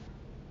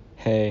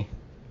Hey,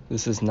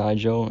 this is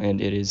Nigel,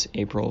 and it is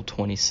April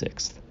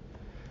 26th.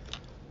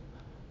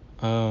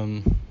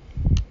 I've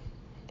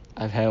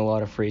had a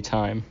lot of free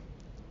time.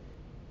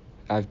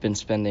 I've been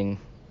spending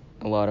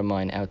a lot of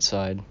mine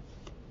outside.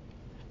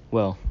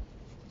 Well,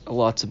 a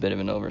lot's a bit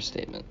of an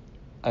overstatement.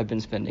 I've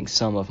been spending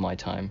some of my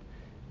time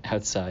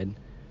outside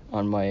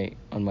on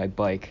my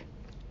bike.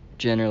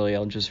 Generally,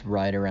 I'll just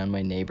ride around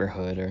my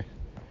neighborhood or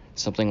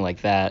something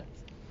like that.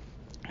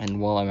 And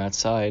while I'm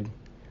outside,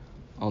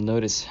 I'll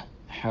notice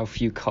how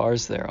few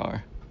cars there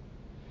are.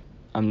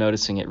 I'm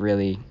noticing it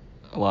really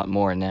a lot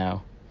more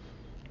now.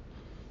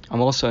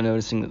 I'm also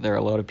noticing that there are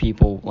a lot of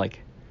people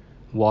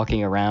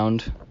walking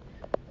around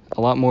a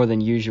lot more than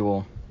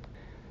usual.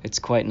 It's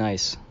quite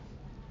nice.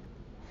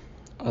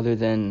 Other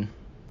than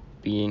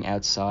being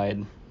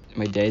outside,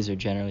 my days are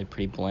generally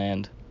pretty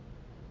bland.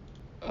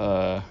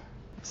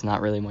 It's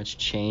not really much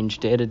change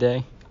day to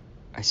day.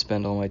 I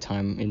spend all my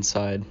time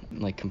inside,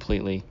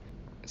 completely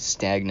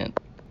stagnant.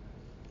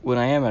 When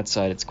I am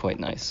outside, it's quite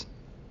nice.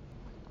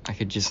 I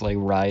could just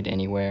ride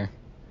anywhere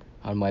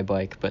on my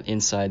bike, but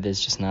inside there's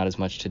just not as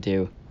much to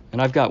do.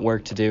 And I've got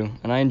work to do,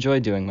 and I enjoy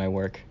doing my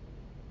work.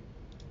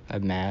 I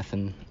have math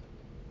and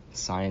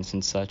science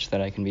and such that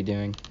I can be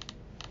doing.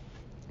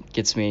 It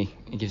gives me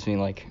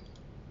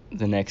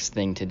the next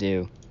thing to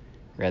do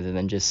rather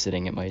than just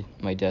sitting at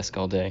my desk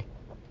all day.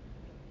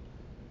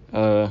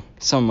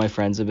 Some of my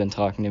friends have been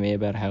talking to me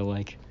about how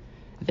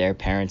their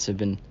parents have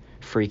been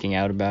freaking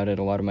out about it.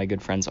 A lot of my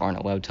good friends aren't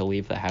allowed to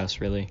leave the house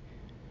really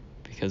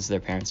because their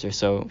parents are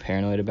so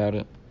paranoid about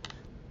it.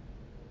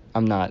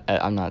 I'm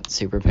not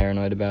super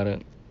paranoid about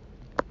it.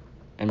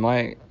 And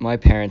my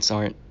parents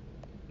aren't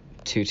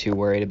too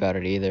worried about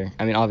it either.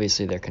 I mean,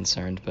 obviously they're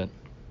concerned, but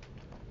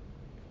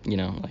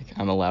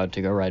I'm allowed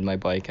to go ride my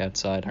bike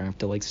outside. I don't have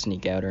to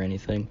sneak out or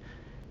anything.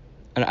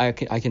 And I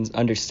can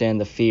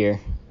understand the fear.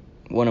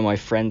 One of my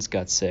friends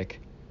got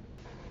sick.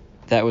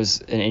 That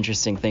was an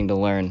interesting thing to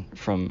learn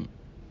from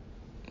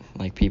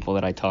people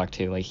that I talked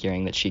to,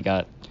 hearing that she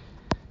got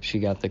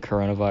the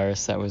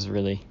coronavirus. That was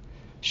really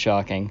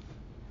shocking.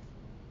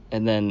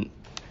 And then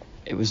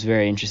it was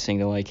very interesting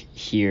to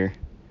hear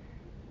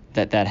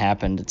that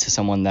happened to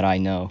someone that I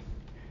know.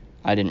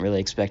 I didn't really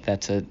expect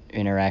that to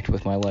interact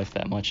with my life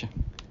that much,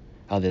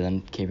 other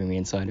than keeping me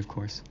inside, of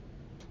course.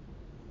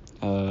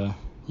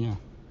 Yeah.